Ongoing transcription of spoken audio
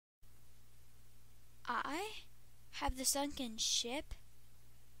have the sunken ship.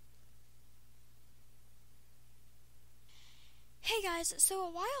 Hey guys, so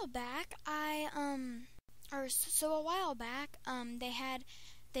a while back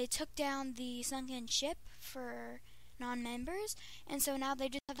they took down the sunken ship for non-members, and so now they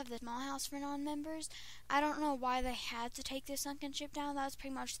just have the small house for non-members. I don't know why they had to take the sunken ship down. That was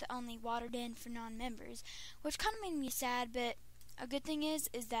pretty much the only water den for non-members, which kind of made me sad, but a good thing is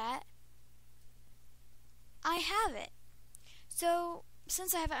that I have it. So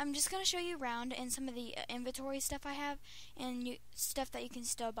since I have it, I'm just going to show you around and some of the inventory stuff I have and stuff that you can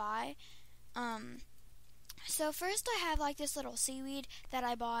still buy. So first I have like this little seaweed that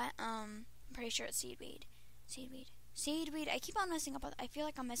I bought. I'm pretty sure it's seaweed. I keep on messing up. I feel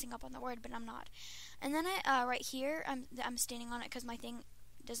like I'm messing up on the word, but I'm not. And then right here, I'm standing on it because my thing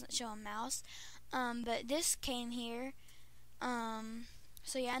doesn't show a mouse. But this came here.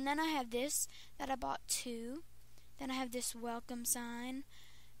 So yeah, and then I have this that I bought too. Then I have this welcome sign,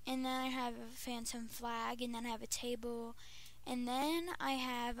 and then I have a phantom flag, and then I have a table, and then I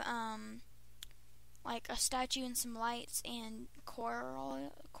have like a statue and some lights and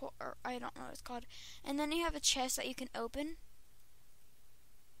coral, I don't know what it's called. And then you have a chest that you can open.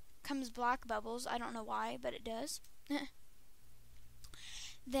 Comes black bubbles. I don't know why, but it does.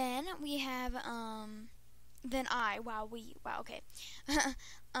 Then we have okay.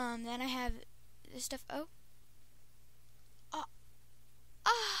 Then I have this stuff.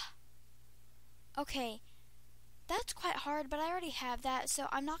 Okay. That's quite hard, but I already have that, so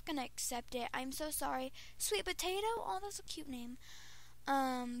I'm not gonna accept it. I'm so sorry. Sweet Potato? Oh, that's a cute name.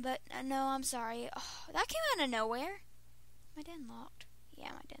 But no, I'm sorry. Oh, that came out of nowhere. My den locked.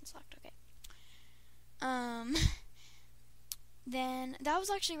 Yeah, my den's locked. Okay. Then that was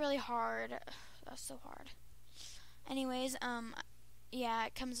actually really hard. That's so hard. Anyways, yeah,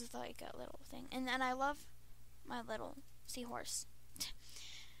 it comes with like a little thing, and then I love my little seahorse.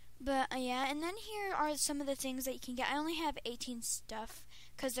 But yeah, and then here are some of the things that you can get. I only have 18 stuff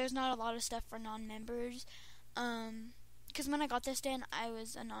because there's not a lot of stuff for non-members. Because when I got this den, I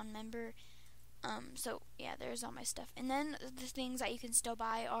was a non-member. So yeah, there's all my stuff. And then the things that you can still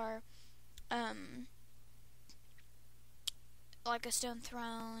buy are like a stone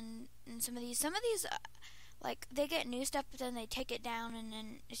throne and some of these like they get new stuff, but then they take it down, and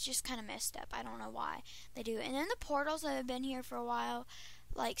then it's just kind of messed up. I don't know why they do it. And then the portals that have been here for a while,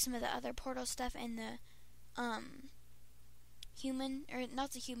 like some of the other portal stuff, and the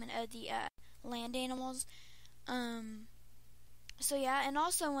land animals. So yeah, and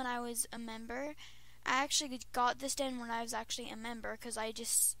also when I was a member, I actually got this den when I was actually a member, because I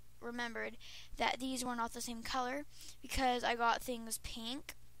just remembered that these were not the same color, because I got things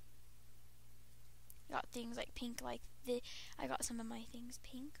pink. Got things like pink, I got some of my things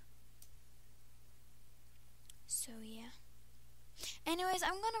pink. So yeah. Anyways,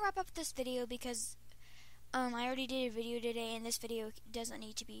 I'm gonna wrap up this video because I already did a video today, and this video doesn't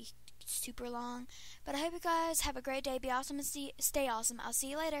need to be super long. But I hope you guys have a great day, be awesome, and stay awesome. I'll see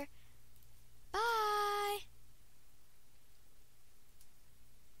you later.